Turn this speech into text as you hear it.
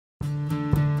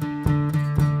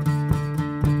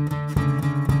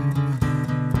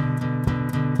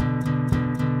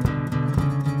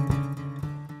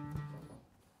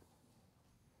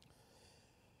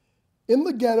In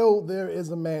the ghetto, there is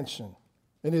a mansion.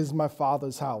 It is my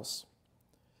father's house.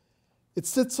 It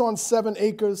sits on 7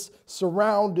 acres,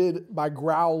 surrounded by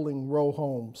growling row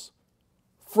homes.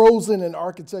 Frozen in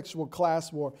architectural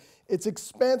class war, its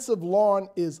expansive lawn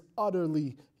is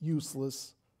utterly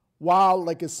useless, wild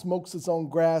like it smokes its own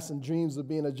grass and dreams of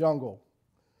being a jungle.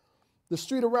 The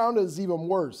street around it is even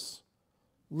worse,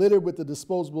 littered with the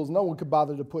disposables no one could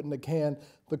bother to put in a can,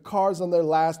 the cars on their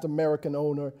last American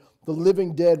owner, the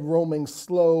living dead roaming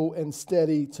slow and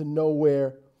steady to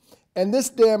nowhere. And this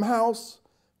damn house,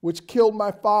 which killed my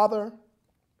father,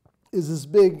 is as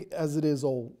big as it is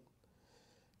old,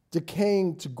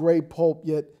 decaying to gray pulp,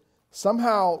 yet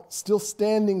somehow still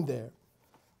standing there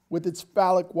with its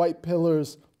phallic white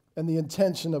pillars and the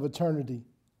intention of eternity.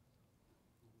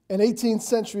 An 18th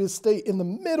century estate in the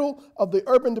middle of the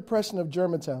urban depression of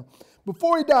Germantown.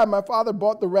 Before he died, my father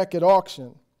bought the wreck at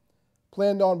auction,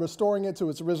 planned on restoring it to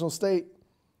its original state,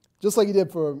 just like he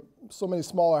did for so many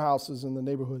smaller houses in the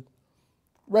neighborhood,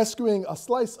 rescuing a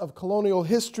slice of colonial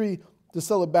history to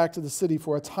sell it back to the city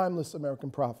for a timeless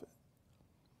American profit.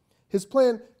 His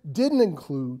plan didn't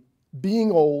include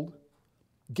being old,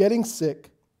 getting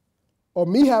sick, or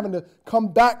me having to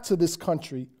come back to this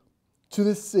country, to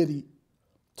this city,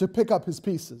 to pick up his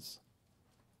pieces.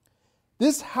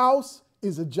 This house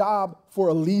is a job for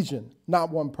a legion, not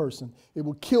one person. It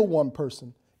will kill one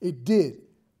person. It did,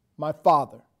 my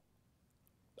father.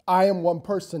 I am one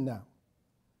person now.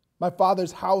 My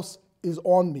father's house is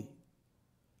on me.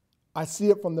 I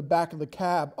see it from the back of the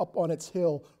cab up on its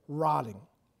hill, rotting.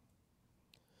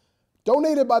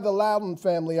 Donated by the Loudon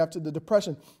family after the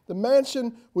Depression, the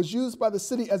mansion was used by the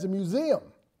city as a museum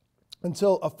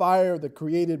until a fire that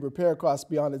created repair costs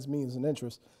beyond its means and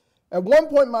interest. At one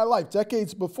point in my life,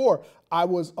 decades before, I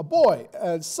was a boy.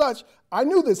 As such, I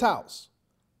knew this house.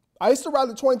 I used to ride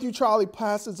the 23 trolley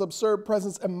past its absurd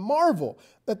presence and marvel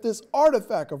at this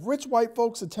artifact of rich white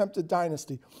folks' attempted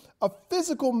dynasty, a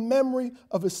physical memory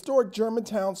of historic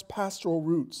Germantown's pastoral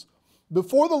roots.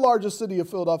 Before the largest city of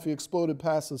Philadelphia exploded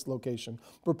past this location,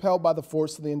 propelled by the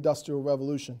force of the Industrial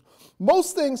Revolution.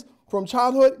 Most things from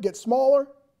childhood get smaller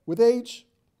with age,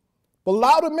 but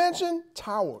Loudon Mansion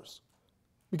towers,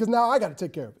 because now I got to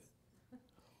take care of it.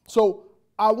 So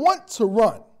I want to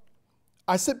run.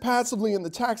 I sit passively in the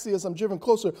taxi as I'm driven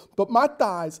closer, but my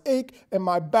thighs ache and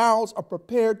my bowels are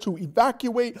prepared to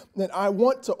evacuate, and I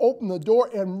want to open the door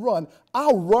and run.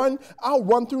 I'll run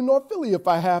through North Philly if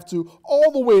I have to,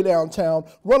 all the way downtown,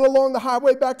 run along the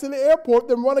highway back to the airport,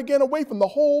 then run again away from the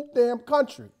whole damn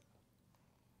country.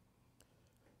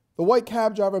 The white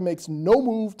cab driver makes no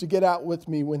move to get out with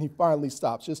me when he finally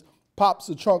stops, just pops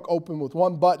the trunk open with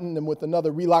one button and with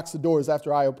another relocks the doors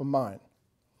after I open mine.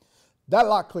 That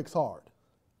lock clicks hard.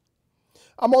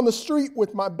 I'm on the street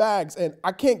with my bags, and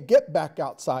I can't get back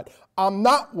outside. I'm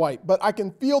not white, but I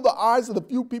can feel the eyes of the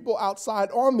few people outside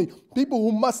on me, people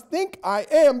who must think I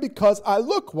am because I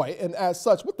look white, and as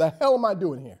such, what the hell am I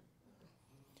doing here?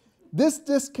 This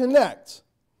disconnect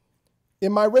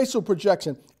in my racial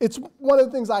projection, it's one of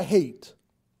the things I hate.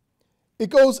 It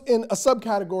goes in a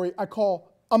subcategory I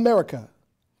call America,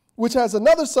 which has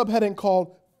another subheading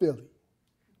called Philly.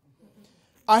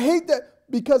 I hate that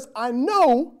because I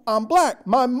know I'm black.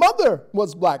 My mother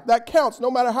was black. That counts,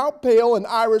 no matter how pale and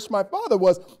Irish my father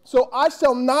was. So I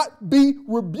shall not be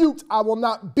rebuked. I will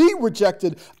not be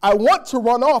rejected. I want to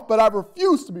run off, but I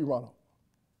refuse to be run off.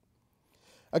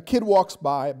 A kid walks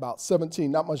by, about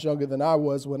 17, not much younger than I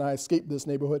was when I escaped this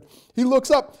neighborhood. He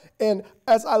looks up, and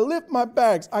as I lift my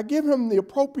bags, I give him the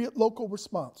appropriate local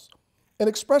response, an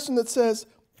expression that says,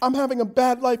 I'm having a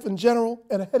bad life in general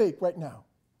and a headache right now.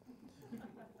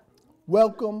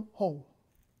 Welcome home.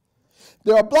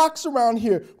 There are blocks around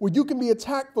here where you can be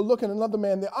attacked for looking another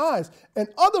man in the eyes, and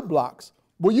other blocks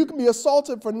where you can be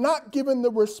assaulted for not giving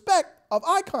the respect of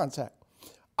eye contact.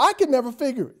 I could never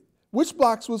figure it, which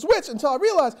blocks was which, until I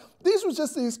realized these were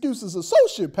just the excuses of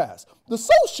sociopaths. The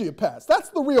sociopaths,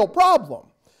 that's the real problem.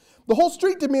 The whole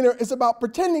street demeanor is about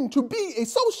pretending to be a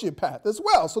sociopath as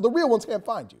well, so the real ones can't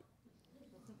find you.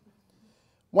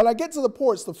 When I get to the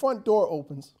porch, the front door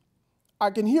opens. I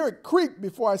can hear it creak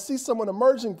before I see someone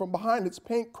emerging from behind its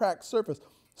paint-cracked surface.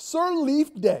 Sir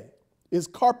Leaf Day is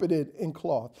carpeted in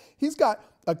cloth. He's got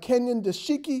a Kenyan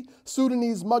dashiki,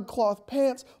 Sudanese mudcloth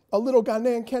pants, a little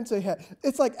Ghanaian kente hat.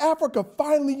 It's like Africa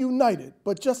finally united,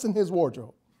 but just in his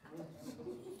wardrobe.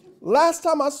 Last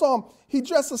time I saw him, he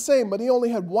dressed the same, but he only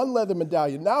had one leather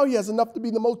medallion. Now he has enough to be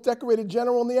the most decorated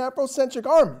general in the Afrocentric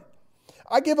army.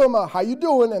 I give him a how you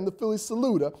doing and the Philly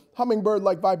salute, a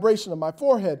hummingbird-like vibration on my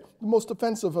forehead, the most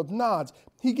offensive of nods.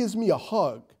 He gives me a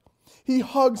hug. He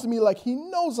hugs me like he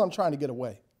knows I'm trying to get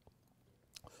away.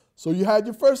 So you had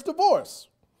your first divorce.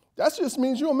 That just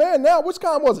means you're a man now. Which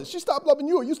kind was it? She stopped loving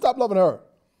you or you stopped loving her?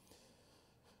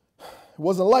 It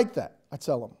wasn't like that, I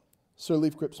tell him.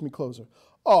 Sirleaf grips me closer.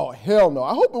 Oh, hell no.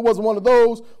 I hope it wasn't one of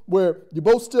those where you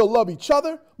both still love each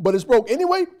other, but it's broke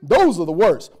anyway. Those are the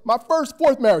worst. My first,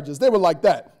 fourth marriages, they were like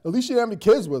that. At least you didn't have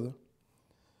any kids with her.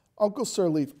 Uncle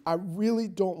Sirleaf, I really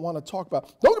don't want to talk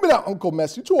about. Don't give me that uncle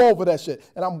mess. You're too old for that shit.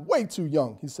 And I'm way too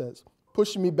young, he says,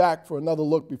 pushing me back for another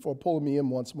look before pulling me in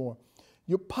once more.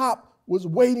 Your pop was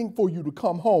waiting for you to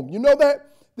come home. You know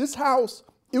that? This house,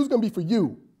 it was going to be for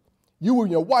you. You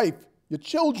and your wife, your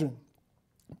children.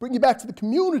 Bring you back to the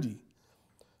community.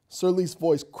 Sirleaf's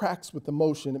voice cracks with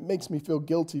emotion. It makes me feel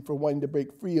guilty for wanting to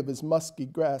break free of his musky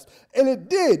grasp. And it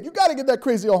did. You got to get that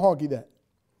crazy old honky that.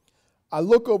 I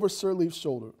look over Sirleaf's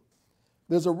shoulder.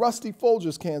 There's a rusty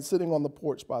Folgers can sitting on the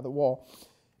porch by the wall.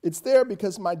 It's there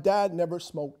because my dad never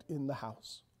smoked in the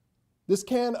house. This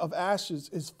can of ashes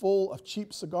is full of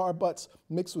cheap cigar butts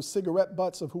mixed with cigarette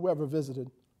butts of whoever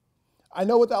visited. I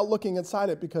know without looking inside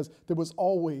it because there was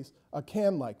always a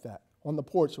can like that on the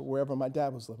porch or wherever my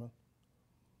dad was living.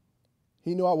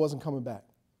 He knew I wasn't coming back.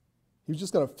 He was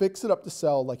just going to fix it up to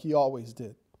sell like he always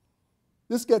did.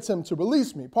 This gets him to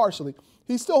release me, partially.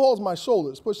 He still holds my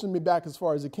shoulders, pushing me back as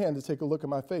far as he can to take a look at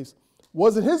my face.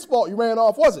 Wasn't his fault you ran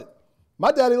off, was it?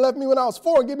 My daddy left me when I was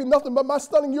 4 and gave me nothing but my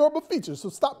stunning Yoruba features, so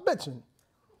stop bitching.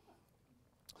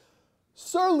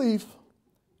 Sirleaf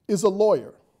is a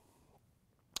lawyer,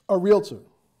 a realtor,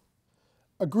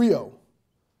 a griot,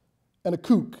 and a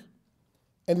kook,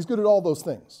 and he's good at all those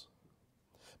things.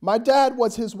 My dad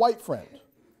was his white friend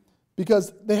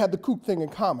because they had the kook thing in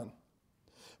common.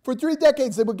 For 3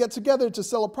 decades, they would get together to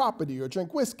sell a property or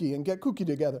drink whiskey and get kooky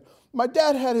together. My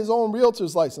dad had his own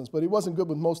realtor's license, but he wasn't good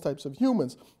with most types of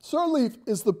humans. Sirleaf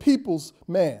is the people's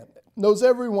man, knows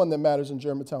everyone that matters in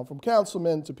Germantown, from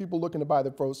councilmen to people looking to buy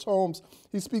their first homes.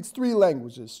 He speaks 3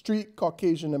 languages, street,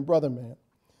 Caucasian, and brother man.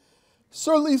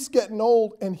 Sirleaf's getting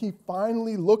old, and he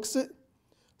finally looks it.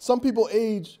 Some people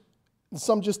age, and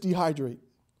some just dehydrate.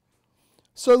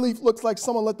 Sirleaf looks like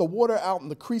someone let the water out and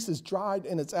the creases dried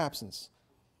in its absence.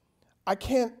 I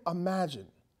can't imagine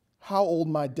how old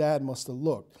my dad must have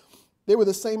looked. They were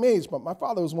the same age, but my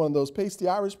father was one of those pasty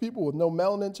Irish people with no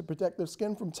melanin to protect their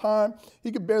skin from time.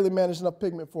 He could barely manage enough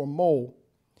pigment for a mole.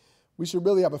 We should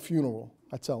really have a funeral,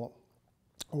 I tell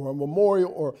him, or a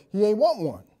memorial, or he ain't want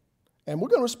one. And we're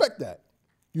going to respect that.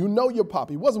 You know your pop.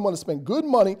 He wasn't one to spend good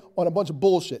money on a bunch of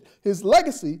bullshit. His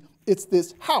legacy, it's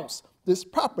this house, this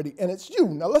property, and it's you.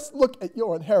 Now let's look at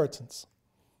your inheritance.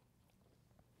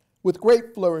 With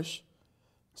great flourish,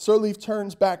 Sirleaf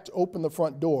turns back to open the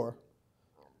front door,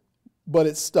 but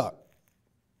it's stuck.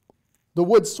 The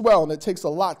wood's swell, and it takes a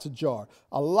lot to jar,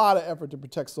 a lot of effort to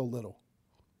protect so little.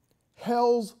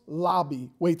 Hell's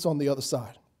lobby waits on the other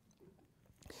side.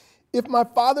 If my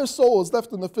father's soul is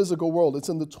left in the physical world, it's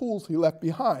in the tools he left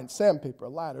behind: sandpaper,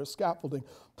 ladders, scaffolding,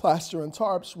 plaster and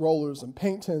tarps, rollers and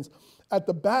paint tins. At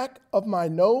the back of my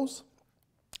nose,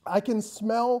 I can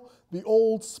smell the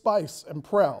old spice and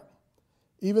prell,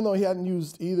 even though he hadn't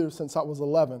used either since I was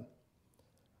 11.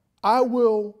 I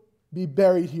will be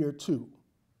buried here too.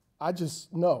 I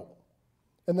just know.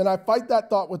 And then I fight that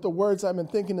thought with the words I've been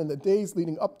thinking in the days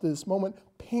leading up to this moment: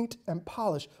 paint and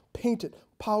polish. Paint it,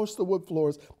 polish the wood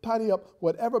floors, tidy up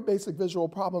whatever basic visual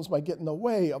problems might get in the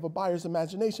way of a buyer's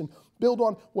imagination. Build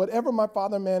on whatever my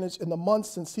father managed in the months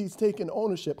since he's taken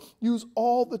ownership. Use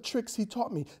all the tricks he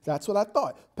taught me. That's what I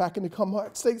thought. Packing to come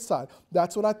stateside.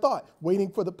 That's what I thought.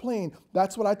 Waiting for the plane.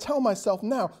 That's what I tell myself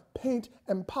now. Paint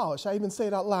and polish. I even say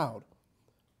it out loud.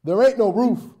 There ain't no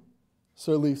roof,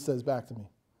 Sirleaf says back to me.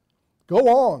 Go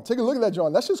on. Take a look at that,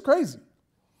 John. That's just crazy.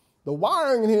 The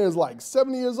wiring in here is like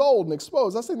 70 years old and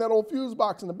exposed. I seen that old fuse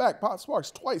box in the back pop sparks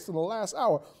twice in the last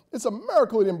hour. It's a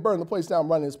miracle he didn't burn the place down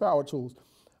running his power tools.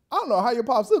 I don't know how your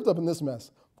pops lived up in this mess.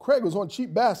 Craig was one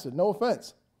cheap bastard, no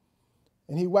offense.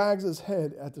 And he wags his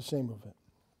head at the shame of it.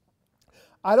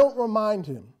 I don't remind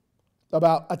him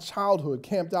about a childhood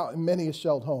camped out in many a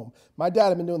shelled home. My dad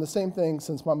had been doing the same thing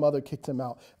since my mother kicked him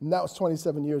out, and that was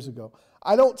 27 years ago.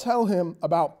 I don't tell him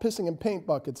about pissing in paint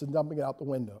buckets and dumping it out the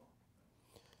window.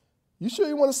 You sure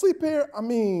you want to sleep here? I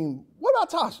mean, what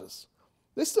about Tasha's?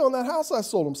 They're still in that house I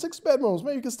sold them, 6 bedrooms.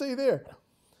 Maybe you can stay there.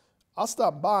 I'll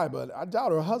stop by, but I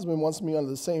doubt her husband wants me under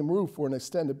the same roof for an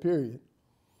extended period.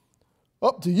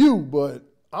 Up to you, but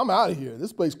I'm out of here.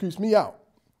 This place creeps me out.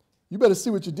 You better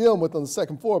see what you're dealing with on the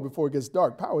 2nd floor before it gets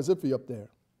dark. Power's iffy up there.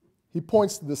 He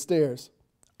points to the stairs.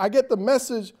 I get the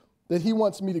message that he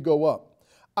wants me to go up.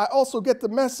 I also get the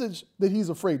message that he's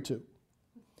afraid to,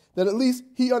 that at least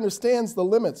he understands the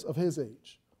limits of his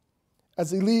age.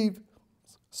 As he leaves,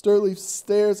 Sturleaf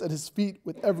stares at his feet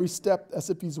with every step as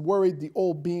if he's worried the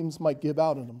old beams might give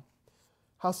out on him.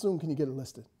 How soon can you get it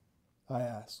listed? I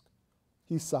ask.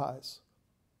 He sighs.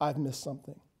 I've missed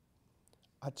something.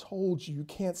 I told you, you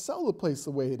can't sell the place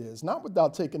the way it is, not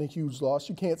without taking a huge loss.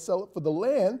 You can't sell it for the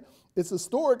land. It's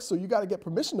historic, so you got to get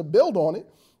permission to build on it.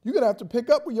 You're going to have to pick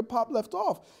up where your pop left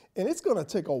off, and it's going to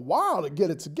take a while to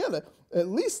get it together, at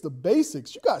least the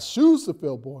basics. You got shoes to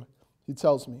fill, boy, he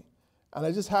tells me, and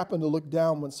I just happen to look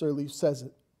down when Sirleaf says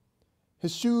it.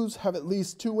 His shoes have at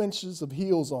least 2 inches of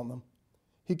heels on them.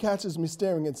 He catches me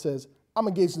staring and says, I'm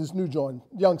engaged to this new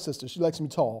young sister. She likes me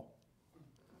tall.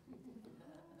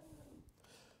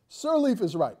 Sirleaf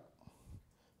is right.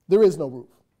 There is no roof.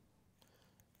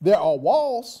 There are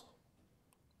walls.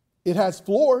 It has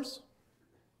floors,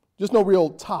 just no real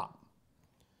top.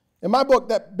 In my book,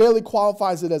 that barely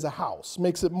qualifies it as a house,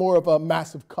 makes it more of a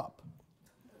massive cup.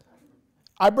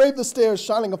 I brave the stairs,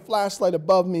 shining a flashlight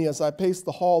above me as I pace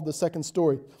the hall of the second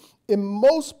story. In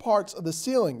most parts of the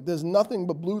ceiling, there's nothing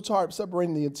but blue tarp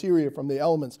separating the interior from the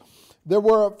elements. There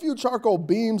were a few charcoal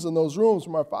beams in those rooms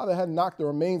where my father had knocked the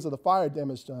remains of the fire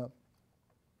damage down.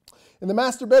 In the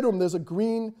master bedroom, there's a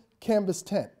green canvas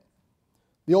tent,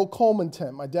 the old Coleman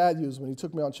tent my dad used when he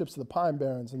took me on trips to the Pine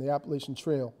Barrens and the Appalachian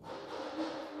Trail.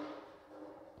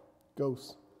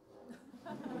 Ghosts.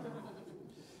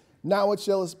 Now its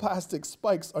yellow plastic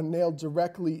spikes are nailed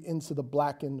directly into the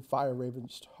blackened,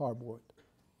 fire-ravaged hardwood.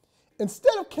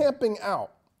 Instead of camping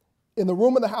out in the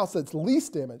room of the house that's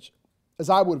least damaged, as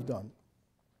I would have done,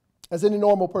 as any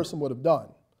normal person would have done,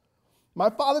 my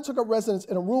father took up residence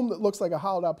in a room that looks like a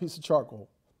hollowed-out piece of charcoal.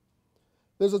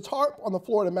 There's a tarp on the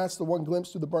floor to match the one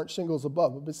glimpse through the burnt shingles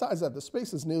above, but besides that, the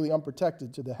space is nearly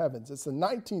unprotected to the heavens. It's the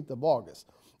 19th of August,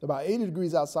 about 80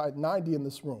 degrees outside, 90 in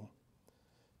this room.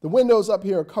 The windows up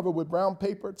here are covered with brown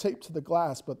paper taped to the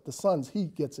glass, but the sun's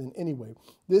heat gets in anyway.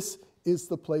 This is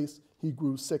the place he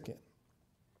grew sick in.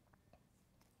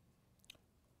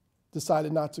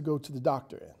 Decided not to go to the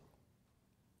doctor in.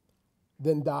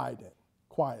 Then died in,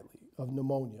 quietly, of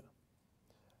pneumonia.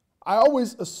 I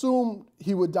always assumed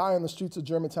he would die on the streets of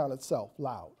Germantown itself,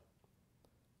 loud.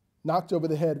 Knocked over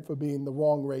the head for being the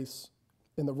wrong race,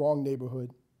 in the wrong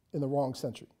neighborhood, in the wrong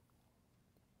century.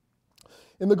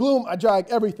 In the gloom, I dragged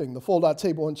everything, the fold-out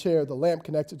table and chair, the lamp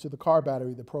connected to the car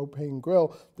battery, the propane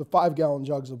grill, the 5-gallon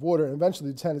jugs of water, and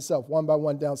eventually the tent itself, one by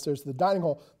one downstairs to the dining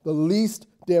hall, the least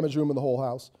damaged room in the whole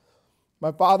house.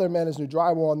 My father managed new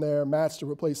drywall in there, mats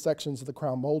to replace sections of the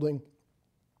crown molding.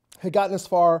 Had gotten as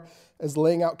far as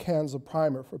laying out cans of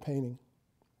primer for painting.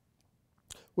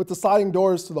 With the sliding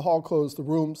doors to the hall closed, the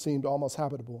room seemed almost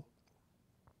habitable.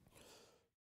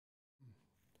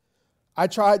 I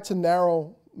tried to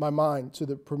narrow my mind to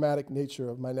the pragmatic nature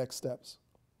of my next steps.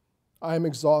 I am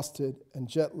exhausted and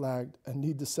jet-lagged and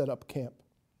need to set up camp.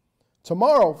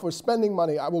 Tomorrow, for spending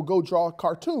money, I will go draw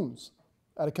cartoons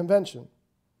at a convention.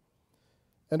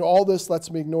 And all this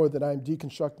lets me ignore that I am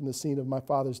deconstructing the scene of my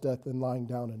father's death and lying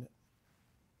down in it.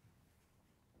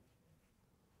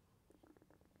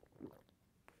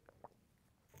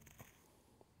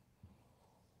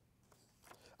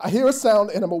 I hear a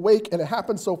sound and I'm awake, and it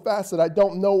happens so fast that I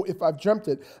don't know if I've dreamt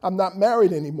it. I'm not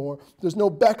married anymore. There's no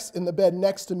Bex in the bed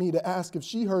next to me to ask if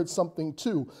she heard something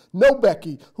too. No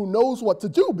Becky, who knows what to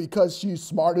do because she's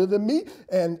smarter than me,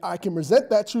 and I can resent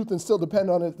that truth and still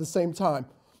depend on it at the same time.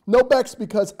 No Bex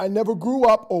because I never grew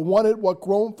up or wanted what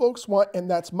grown folks want, and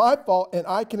that's my fault, and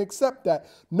I can accept that.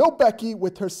 No Becky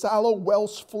with her sallow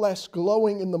Welsh flesh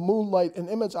glowing in the moonlight, an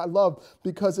image I love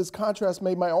because its contrast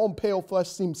made my own pale flesh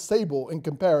seem sable in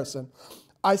comparison.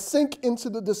 I sink into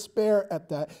the despair at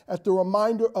that, at the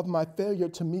reminder of my failure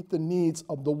to meet the needs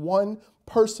of the one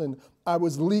person I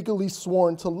was legally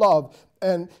sworn to love.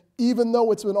 And even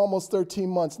though it's been almost 13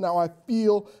 months, now I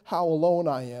feel how alone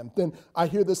I am. Then I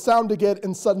hear the sound again,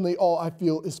 and suddenly all I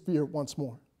feel is fear once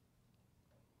more.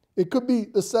 It could be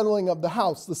the settling of the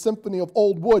house, the symphony of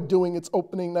old wood doing its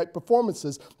opening night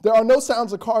performances. There are no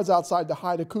sounds of cars outside to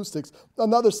hide acoustics.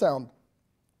 Another sound.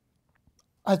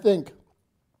 I think.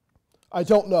 I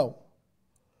don't know.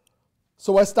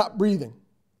 So I stop breathing.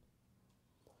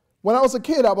 When I was a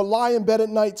kid, I would lie in bed at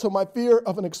night till my fear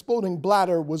of an exploding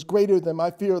bladder was greater than my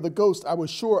fear of the ghost I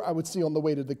was sure I would see on the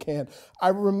way to the can. I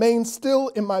remained still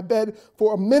in my bed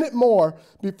for a minute more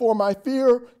before my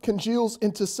fear congeals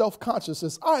into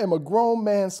self-consciousness. I am a grown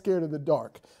man scared of the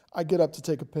dark. I get up to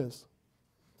take a piss.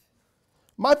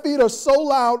 My feet are so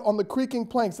loud on the creaking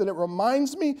planks that it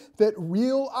reminds me that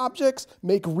real objects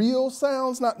make real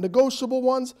sounds, not negotiable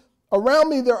ones. Around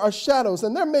me there are shadows,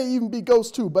 and there may even be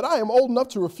ghosts too, but I am old enough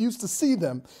to refuse to see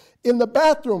them. In the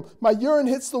bathroom, my urine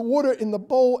hits the water in the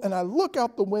bowl, and I look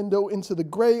out the window into the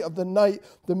gray of the night,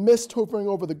 the mist hovering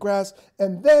over the grass,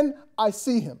 and then I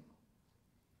see him.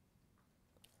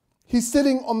 He's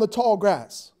sitting on the tall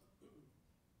grass,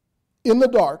 in the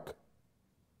dark,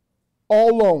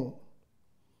 all alone,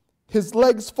 his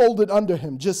legs folded under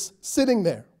him, just sitting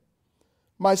there.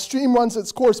 My stream runs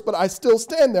its course, but I still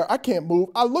stand there. I can't move.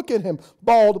 I look at him,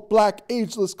 bald, black,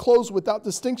 ageless, clothes without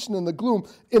distinction in the gloom,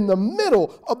 in the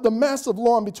middle of the massive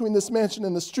lawn between this mansion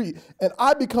and the street, and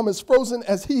I become as frozen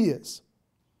as he is.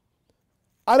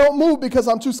 I don't move because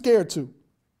I'm too scared to.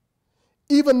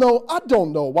 Even though I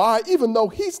don't know why, even though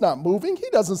he's not moving, he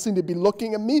doesn't seem to be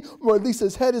looking at me, or at least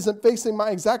his head isn't facing my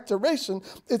exact direction.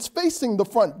 It's facing the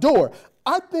front door.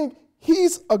 I think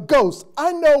he's a ghost.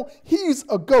 I know he's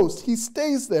a ghost. He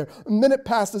stays there. A minute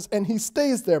passes and he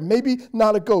stays there. Maybe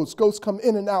not a ghost. Ghosts come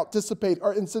in and out, dissipate,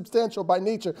 are insubstantial by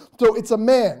nature. So it's a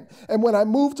man. And when I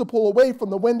move to pull away from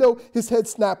the window, his head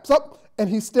snaps up and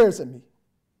he stares at me.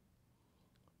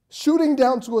 Shooting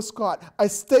down to a squat, I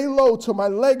stay low till my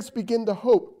legs begin to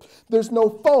hope. There's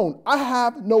no phone. I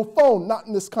have no phone, not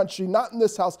in this country, not in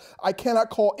this house. I cannot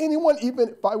call anyone even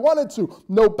if I wanted to.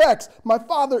 No Bex. My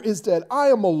father is dead. I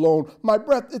am alone. My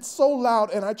breath, it's so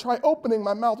loud, and I try opening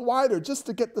my mouth wider just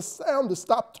to get the sound to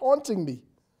stop taunting me.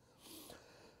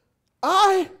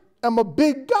 I am a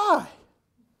big guy.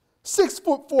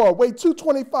 6'4", weigh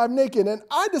 225 naked, and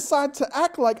I decide to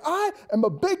act like I am a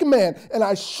big man, and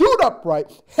I shoot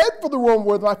upright, head for the room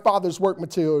where my father's work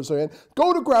materials are in,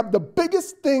 go to grab the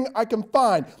biggest thing I can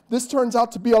find. This turns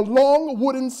out to be a long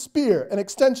wooden spear, an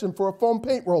extension for a foam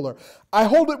paint roller. I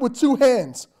hold it with two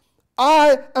hands.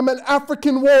 I am an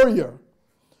African warrior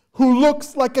who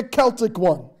looks like a Celtic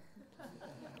one.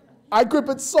 I grip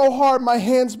it so hard my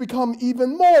hands become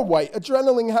even more white,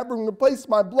 adrenaline having replaced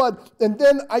my blood, and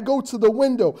then I go to the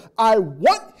window. I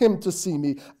want him to see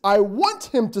me. I want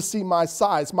him to see my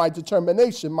size, my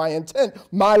determination, my intent,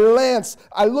 my lance.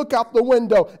 I look out the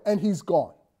window, and he's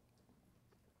gone.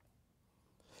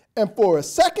 And for a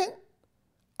second,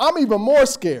 I'm even more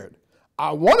scared.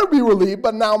 I want to be relieved,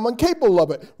 but now I'm incapable of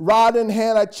it. Rod in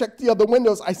hand, I check the other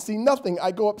windows. I see nothing.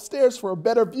 I go upstairs for a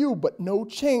better view, but no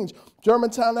change.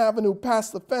 Germantown Avenue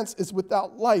past the fence is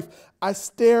without life. I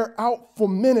stare out for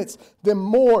minutes, then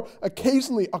more.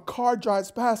 Occasionally, a car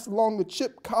drives past along the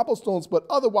chipped cobblestones, but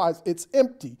otherwise, it's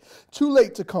empty. Too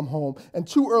late to come home and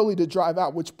too early to drive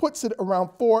out, which puts it around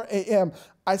 4 a.m.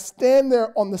 I stand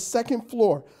there on the second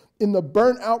floor in the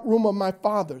burnt-out room of my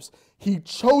father's. He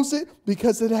chose it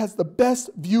because it has the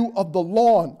best view of the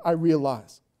lawn, I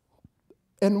realize.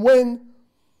 And when,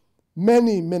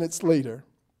 many minutes later,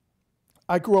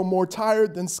 I grow more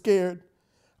tired than scared,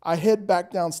 I head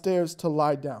back downstairs to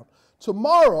lie down.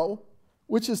 Tomorrow,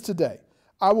 which is today,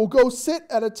 I will go sit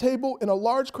at a table in a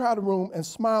large crowded room and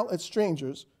smile at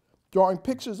strangers, drawing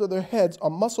pictures of their heads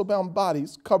on muscle-bound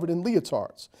bodies covered in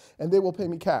leotards, and they will pay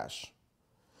me cash.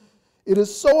 It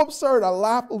is so absurd, I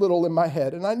laugh a little in my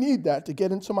head, and I need that to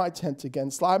get into my tent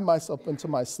again, slide myself into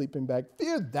my sleeping bag.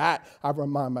 Fear that, I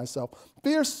remind myself.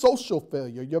 Fear social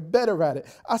failure. You're better at it.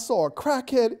 I saw a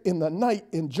crackhead in the night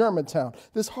in Germantown.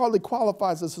 This hardly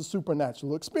qualifies as a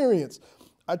supernatural experience.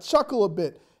 I chuckle a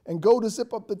bit and go to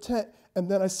zip up the tent, and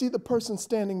then I see the person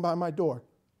standing by my door.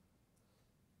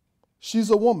 She's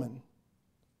a woman.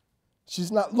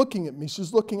 She's not looking at me.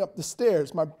 She's looking up the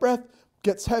stairs. My breath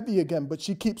gets heavy again, but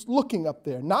she keeps looking up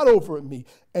there, not over at me.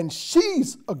 And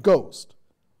she's a ghost,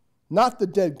 not the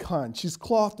dead kind. She's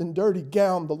clothed in dirty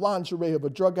gown, the lingerie of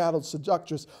a drug-addled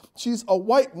seductress. She's a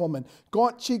white woman,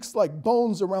 gaunt cheeks like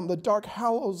bones around the dark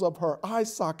hollows of her eye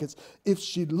sockets. If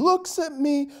she looks at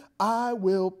me, I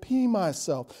will pee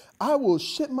myself. I will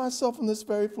shit myself on this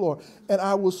very floor, and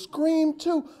I will scream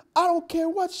too. I don't care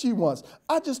what she wants.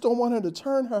 I just don't want her to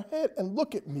turn her head and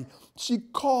look at me. She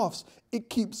coughs. It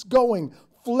keeps going.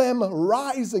 Phlegm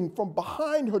rising from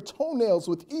behind her toenails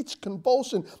with each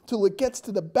convulsion till it gets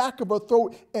to the back of her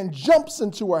throat and jumps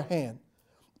into her hand.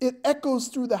 It echoes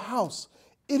through the house.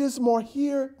 It is more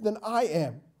here than I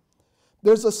am.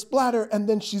 There's a splatter and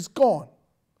then she's gone.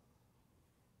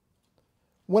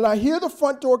 When I hear the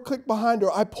front door click behind her,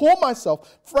 I pull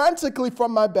myself frantically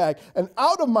from my bag and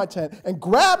out of my tent and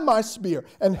grab my spear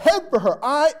and head for her.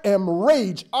 I am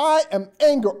rage. I am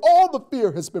anger. All the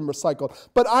fear has been recycled.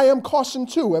 But I am caution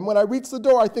too. And when I reach the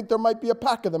door, I think there might be a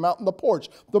pack of them out on the porch.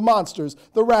 The monsters,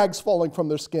 the rags falling from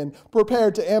their skin,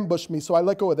 prepared to ambush me, so I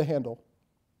let go of the handle.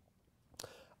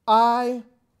 I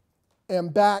am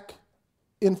back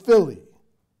in Philly.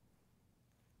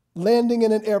 Landing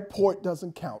in an airport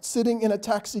doesn't count. Sitting in a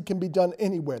taxi can be done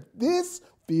anywhere. This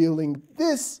feeling,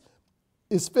 this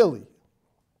is Philly.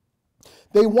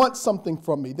 They want something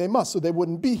from me. They must, so they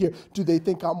wouldn't be here. Do they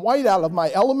think I'm white, out of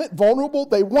my element, vulnerable?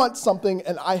 They want something,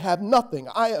 and I have nothing.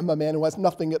 I am a man who has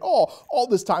nothing at all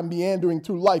this time meandering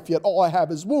through life, yet all I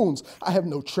have is wounds. I have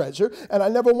no treasure, and I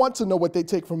never want to know what they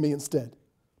take from me instead.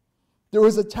 There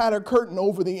is a tattered curtain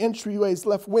over the entryway's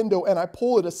left window, and I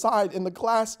pull it aside, and the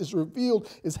glass is revealed,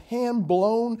 is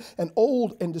hand-blown and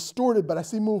old and distorted, but I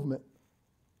see movement,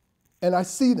 and I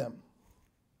see them.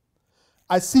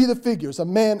 I see the figures, a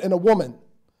man and a woman,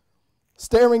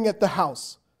 staring at the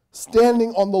house,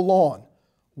 standing on the lawn,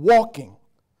 walking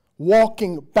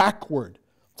backward,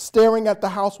 staring at the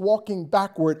house, walking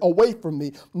backward away from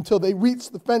me until they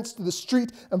reach the fence to the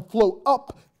street and float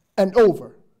up and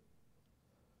over.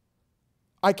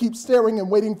 I keep staring and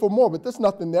waiting for more, but there's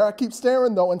nothing there. I keep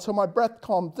staring, though, until my breath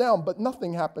calms down, but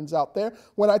nothing happens out there.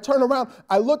 When I turn around,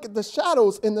 I look at the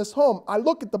shadows in this home. I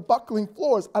look at the buckling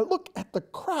floors. I look at the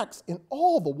cracks in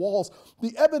all the walls,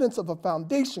 the evidence of a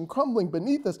foundation crumbling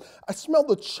beneath us. I smell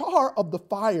the char of the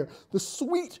fire, the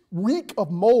sweet reek of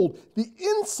mold, the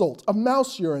insult of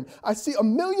mouse urine. I see a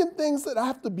million things that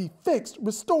have to be fixed,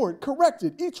 restored,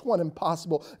 corrected, each one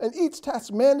impossible, and each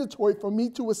task mandatory for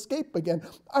me to escape again.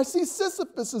 I see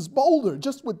Sisyphus' boulder,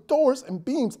 just with doors and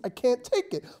beams. I can't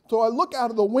take it. So I look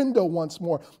out of the window once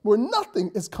more, where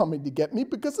nothing is coming to get me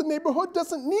because the neighborhood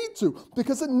doesn't need to,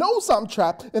 because it knows I'm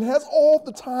trapped and has all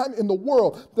the time in the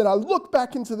world. Then I look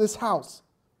back into this house.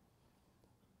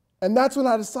 And that's when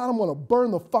I decide I'm going to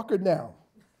burn the fucker down.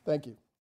 Thank you.